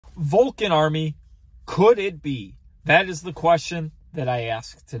Vulcan army, could it be? That is the question that I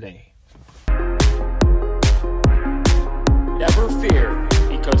ask today. Never fear,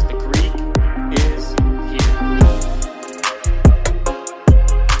 because the Greek is here.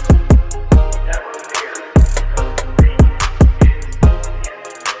 Never fear, because the Greek is here.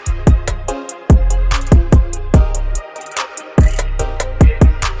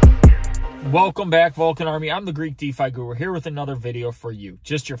 Welcome back, Vulcan Army. I'm the Greek DeFi Guru, here with another video for you.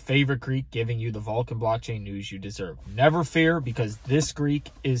 Just your favorite Greek, giving you the Vulcan blockchain news you deserve. Never fear, because this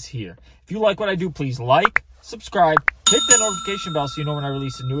Greek is here. If you like what I do, please like, subscribe, hit that notification bell so you know when I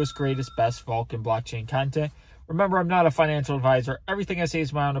release the newest, greatest, best Vulcan blockchain content. Remember, I'm not a financial advisor. Everything I say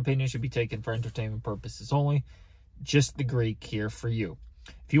is my own opinion, should be taken for entertainment purposes only. Just the Greek here for you.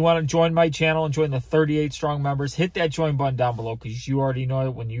 If you want to join my channel and join the 38 strong members, hit that join button down below, because you already know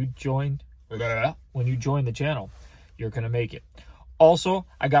it. When you join the channel, you're going to make it. Also,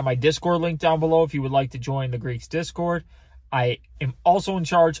 I got my Discord link down below if you would like to join the Greeks Discord. I am also in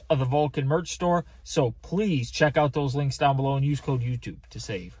charge of the Vulcan merch store, so please check out those links down below and use code YouTube to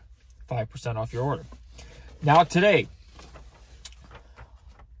save 5% off your order. Now today,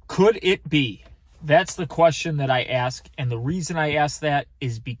 could it be? That's the question that I ask, and the reason I ask that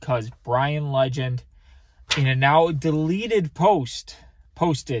is because Brian Legend, in a now deleted post,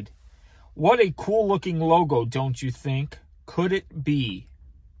 posted, "What a cool looking logo, don't you think? Could it be?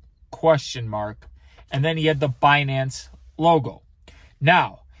 Question mark." And then he had the Binance logo.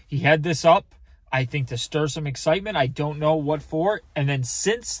 Now, he had this up, I think, to stir some excitement. I don't know what for. And then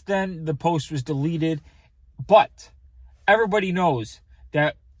since then, the post was deleted. But everybody knows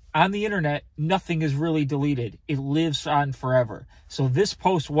that on the internet, nothing is really deleted. It lives on forever. So this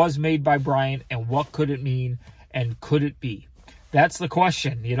post was made by Brian, and what could it mean? And could it be? That's the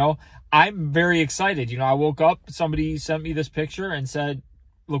question, you know. I'm very excited. You know, I woke up, somebody sent me this picture and said,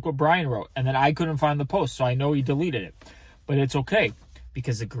 look what Brian wrote. And then I couldn't find the post, so I know he deleted it. But it's okay,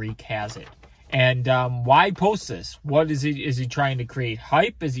 because the Greek has it. And why post this? What is he? Is he trying to create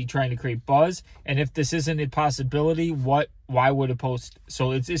hype? Is he trying to create buzz? And if this isn't a possibility, why would it post?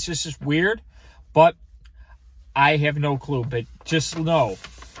 So it's just weird. But I have no clue. But just know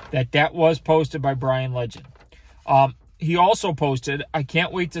that that was posted by Brian Legend. He also posted, "I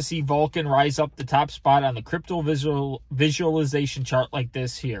can't wait to see Vulcan rise up the top spot on the crypto visualization chart like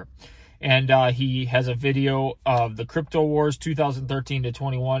this here." And he has a video of the crypto wars 2013 to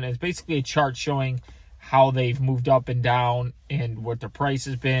 21. And it's basically a chart showing how they've moved up and down and what their price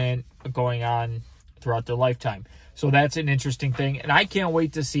has been going on throughout their lifetime. So that's an interesting thing. And I can't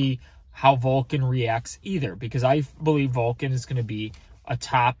wait to see how Vulcan reacts either, because I believe Vulcan is going to be a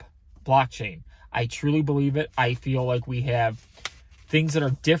top blockchain. I truly believe it. I feel like we have things that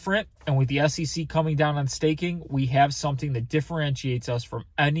are different, and with the SEC coming down on staking, we have something that differentiates us from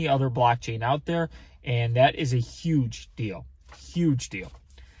any other blockchain out there, and that is a huge deal. Huge deal.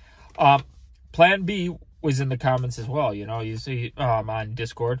 Plan B was in the comments as well, you know, you see on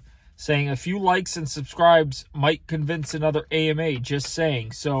Discord, saying a few likes and subscribes might convince another AMA, just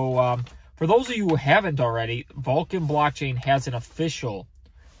saying. So for those of you who haven't already, Vulcan Blockchain has an official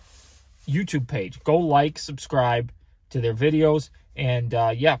YouTube page. Go like, subscribe to their videos, and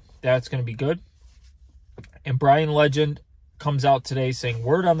yeah, that's going to be good. And Brian Legend comes out today saying,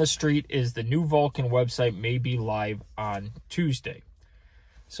 word on the street is the new Vulcan website may be live on Tuesday.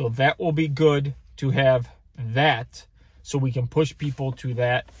 So that will be good to have that, so we can push people to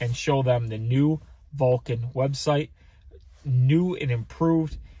that and show them the new Vulcan website, new and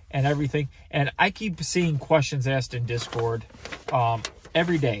improved and everything. And I keep seeing questions asked in Discord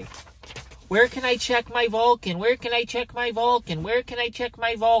every day. Where can I check my Vulcan? Where can I check my Vulcan? Where can I check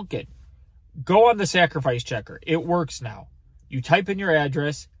my Vulcan? Go on the sacrifice checker. It works now. You type in your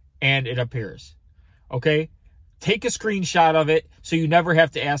address and it appears. Okay? Take a screenshot of it so you never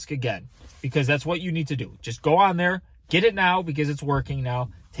have to ask again, because that's what you need to do. Just go on there, get it now because it's working now.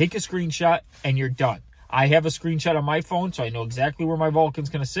 Take a screenshot and you're done. I have a screenshot on my phone, so I know exactly where my Vulcan's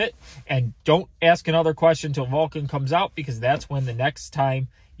going to sit. And don't ask another question until Vulcan comes out, because that's when the next time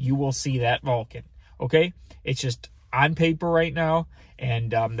you will see that Vulcan. Okay? It's just on paper right now,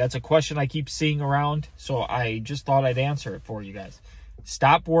 and that's a question I keep seeing around, so I just thought I'd answer it for you guys.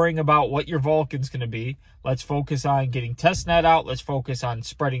 Stop worrying about what your Vulcan's going to be. Let's focus on getting testnet out. Let's focus on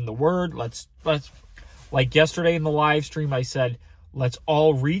spreading the word. Let's like yesterday in the live stream, I said, let's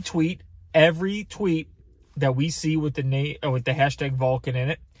all retweet every tweet that we see with the name with the hashtag Vulcan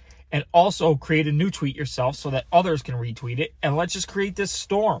in it. And also create a new tweet yourself so that others can retweet it. And let's just create this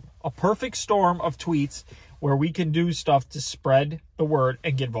storm, a perfect storm of tweets where we can do stuff to spread the word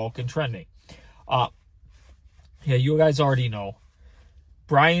and get Vulcan trending. Yeah, you guys already know.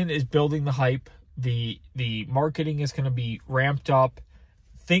 Brian is building the hype. The marketing is going to be ramped up.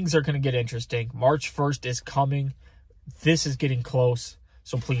 Things are going to get interesting. March 1st is coming. This is getting close.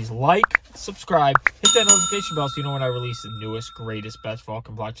 So please like, subscribe, hit that notification bell so you know when I release the newest, greatest, best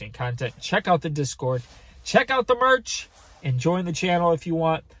Vulcan blockchain content. Check out the Discord. Check out the merch. And join the channel if you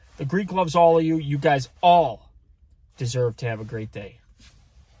want. The Greek loves all of you. You guys all deserve to have a great day.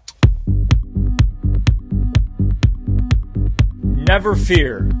 Never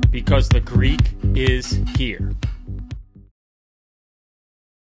fear, because the Greek is here.